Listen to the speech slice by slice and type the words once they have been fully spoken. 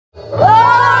All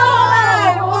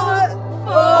I want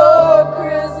for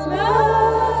Christmas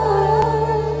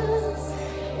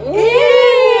is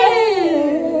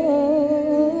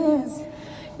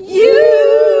you.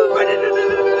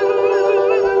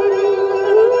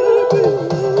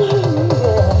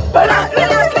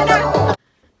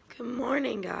 Good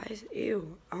morning, guys.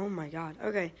 Ew. Oh my god.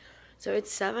 Okay, so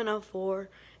it's 7:04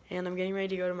 and I'm getting ready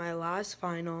to go to my last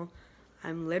final.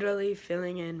 I'm literally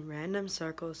filling in random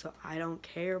circles, so I don't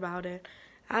care about it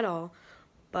at all.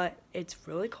 But it's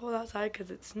really cold outside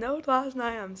because it snowed last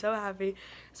night. I'm so happy.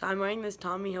 So I'm wearing this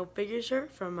Tommy Hilfiger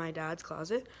shirt from my dad's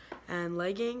closet, and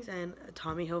leggings, and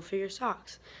Tommy Hilfiger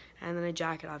socks, and then a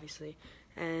jacket, obviously.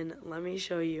 And let me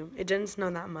show you. It didn't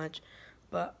snow that much,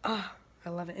 but I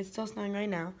love it. It's still snowing right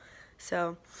now,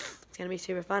 so it's gonna be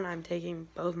super fun. I'm taking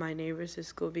both my neighbors to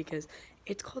school because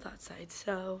it's cold outside.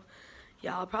 So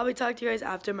yeah, I'll probably talk to you guys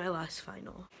after my last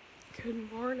final.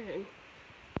 Good morning.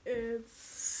 It's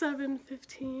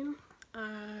 7:15.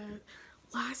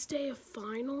 Last day of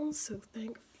finals, so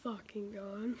thank fucking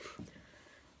God.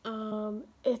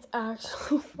 It's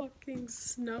actually fucking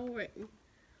snowing.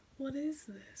 What is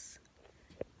this?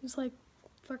 It was like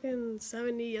fucking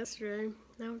 70 yesterday.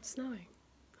 Now it's snowing.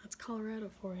 That's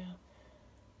Colorado for you.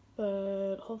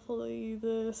 But hopefully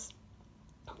this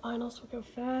finals will go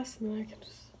fast and then I can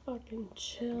just fucking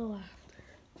chill after.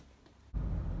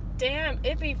 Damn,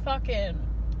 it be fucking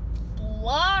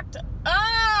blocked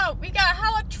up. We got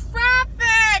hella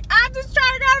traffic. I'm just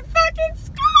trying to go to fucking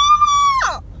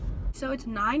school. So it's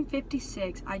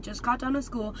 9:56. I just got done with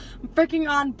school. I'm freaking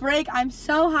on break. I'm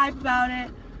so hyped about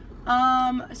it.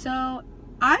 So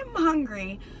I'm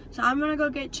hungry. So I'm gonna go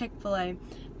get Chick-fil-A.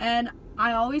 And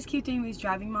I always keep doing these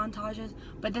driving montages,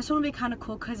 but this one will be kind of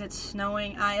cool because it's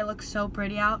snowing. It looks so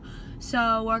pretty out.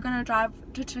 So we're gonna drive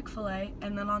to Chick-fil-A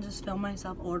and then I'll just film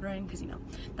myself ordering because, you know,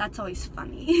 that's always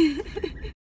funny.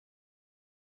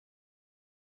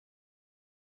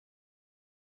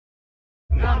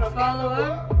 Not a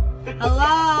follower.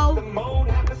 Hello.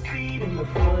 In the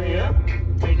foyer,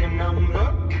 take a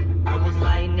number. I was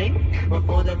lightning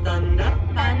before the thunder.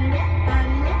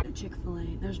 Thunder.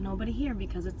 Chick-fil-A. There's nobody here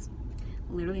because it's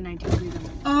literally 19 degrees.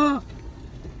 Oh,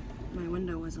 my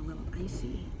window was a little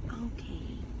icy.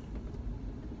 Okay.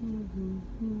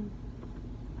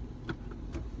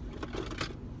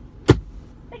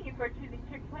 Thank you for choosing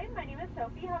Chick-fil-A. My name is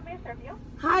Sophie. How may I serve you?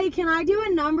 Hi, can I do a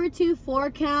number 2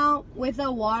 4-count with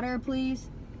a water, please?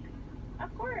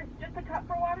 Of course. Just a cup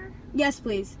for water? Yes,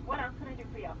 please. What else can I do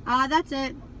for you? That's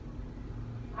it.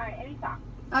 Alright, any sauce?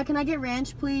 Can I get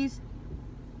ranch, please?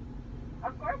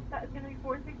 Of course. That is going to be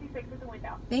 $4.66 with the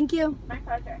window. Thank you. My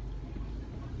pleasure.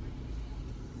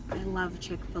 I love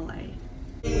Chick-fil-A.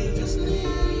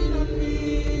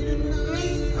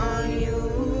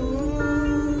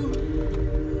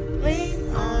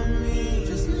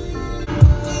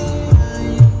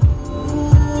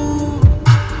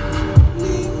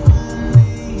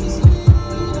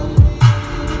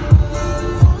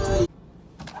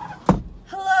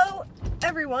 Hello,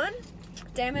 everyone.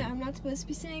 Damn it, I'm not supposed to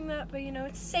be saying that, but you know,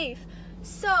 it's safe.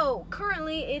 So,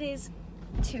 currently it is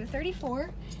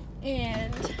 2:34,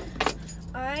 and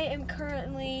I am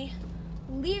currently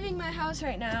leaving my house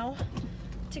right now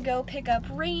to go pick up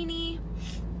Rainy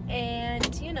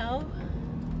and, you know,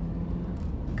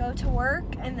 go to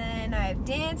work, and then I have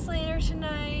dance later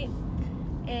tonight,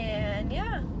 and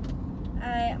yeah,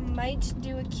 I might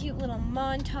do a cute little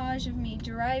montage of me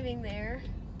driving there.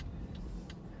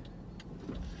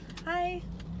 Hi.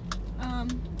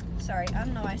 Sorry, I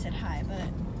don't know why I said hi, but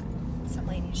some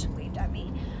lady just waved at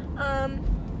me.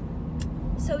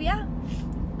 So yeah,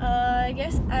 I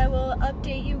guess I will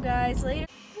update you guys later.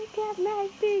 Look at my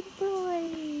big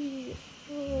boy.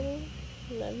 Oh,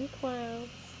 love you, clowns.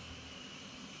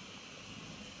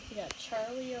 We got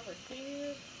Charlie over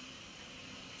here.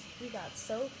 We got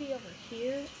Sophie over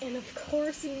here, and of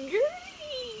course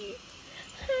Gertie.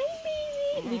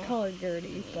 Hi, baby. We call her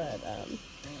Gertie, but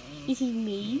this is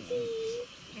Maisie.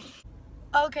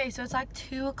 Okay, so it's like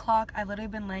 2 o'clock. I've literally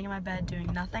been laying in my bed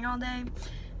doing nothing all day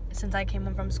since I came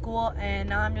home from school, and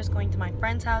now I'm just going to my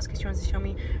friend's house because she wants to show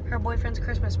me her boyfriend's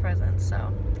Christmas presents,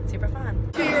 so it's super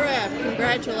fun. To your F,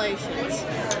 congratulations.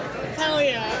 Hell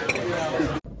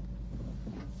yeah.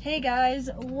 Hey guys,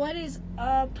 what is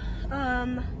up?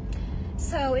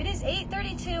 So it is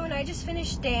 8:32 and I just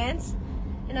finished dance,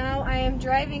 and now I am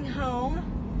driving home,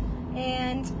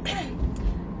 and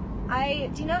I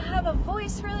do not have a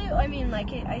voice really. I mean,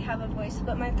 like, I have a voice,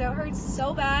 but my throat hurts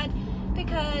so bad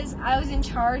because I was in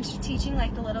charge of teaching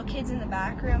like the little kids in the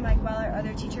back room, like while our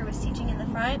other teacher was teaching in the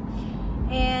front.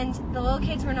 and the little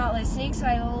kids were not listening, so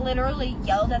I literally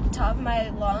yelled at the top of my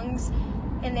lungs,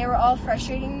 and they were all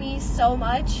frustrating me so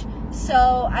much.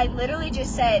 So I literally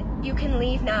just said, you can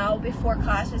leave now before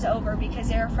class was over, because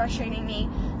they were frustrating me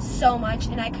so much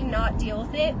and I could not deal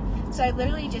with it. So I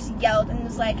literally just yelled and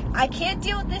was like, I can't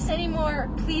deal with this anymore,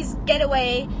 please get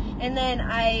away. And then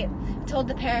I told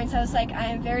the parents, I was like, I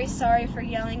am very sorry for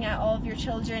yelling at all of your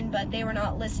children, but they were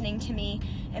not listening to me,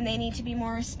 and they need to be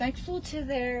more respectful to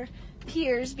their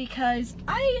peers, because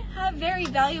I have very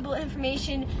valuable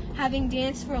information, having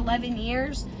danced for 11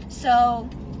 years, so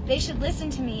they should listen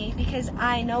to me because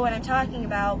I know what I'm talking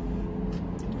about.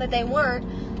 But they weren't,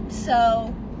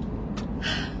 so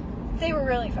they were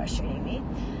really frustrating me.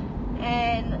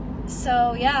 And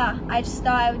so yeah, I just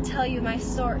thought I would tell you my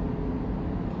story.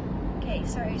 Okay,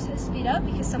 sorry, I just had to speed up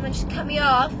because someone just cut me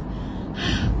off.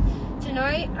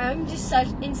 Tonight, I'm just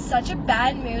in such a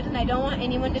bad mood, and I don't want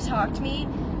anyone to talk to me.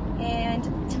 And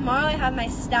tomorrow I have my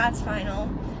stats final,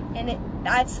 and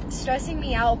that's stressing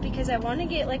me out because I want to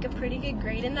get like a pretty good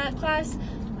grade in that class.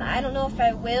 I don't know if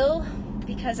I will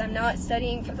because I'm not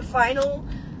studying for the final,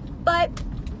 but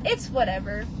it's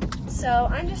whatever. So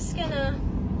I'm just gonna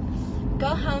go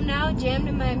home now, jam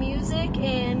to my music,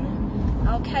 and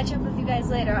I'll catch up with you guys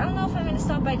later. I don't know if I'm gonna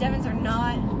stop by Devon's or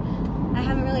not. I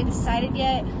haven't really decided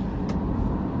yet.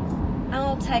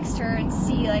 I'll text her and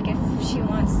see like if she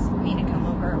wants me to come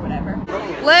over or whatever.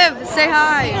 Liv, say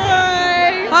hi.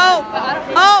 Hi. Hope.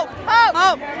 Hope. Hope.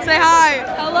 Hope. Say hi.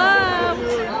 Hello.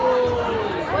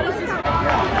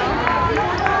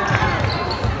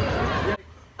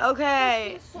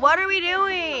 Okay. What are we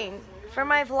doing for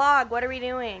my vlog? What are we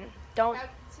doing? Don't.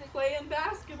 Playing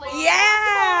basketball.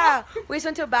 Yeah. We just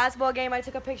went to a basketball game. I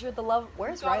took a picture with the love.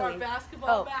 Where's Got Riley? our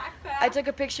basketball Oh. backpack. I took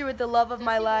a picture with the love of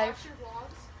my life. Watch your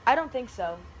vlogs? I don't think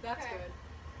so. That's good.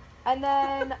 And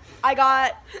then I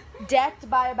got decked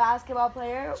by a basketball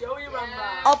player. Joey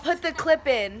Rumba. I'll put the clip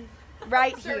in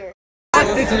right here. I'm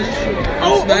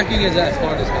smacking his ass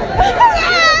hard as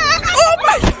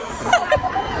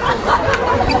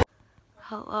hell.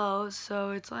 Hello,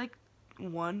 so it's like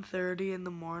 1:30 in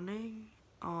the morning.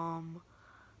 I'm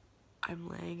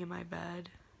laying in my bed.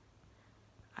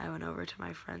 I went over to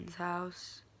my friend's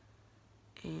house,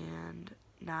 and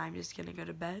now I'm just gonna go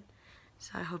to bed.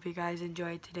 So I hope you guys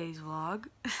enjoyed today's vlog,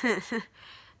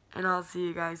 and I'll see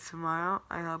you guys tomorrow.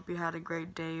 I hope you had a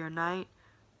great day or night.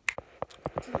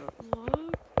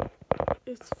 Vlog.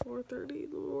 It's 4:30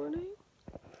 in the morning.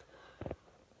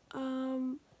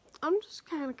 I'm just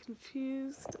kind of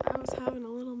confused. I was having a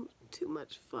little too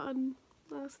much fun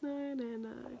last night, and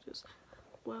I just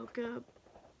woke up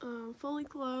fully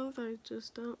clothed. I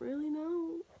just don't really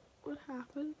know what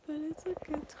happened, but it's a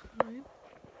good time.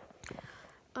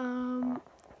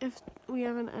 If we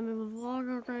haven't ended the vlog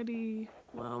already,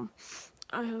 well,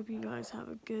 I hope you guys have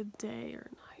a good day or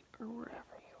night or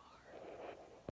wherever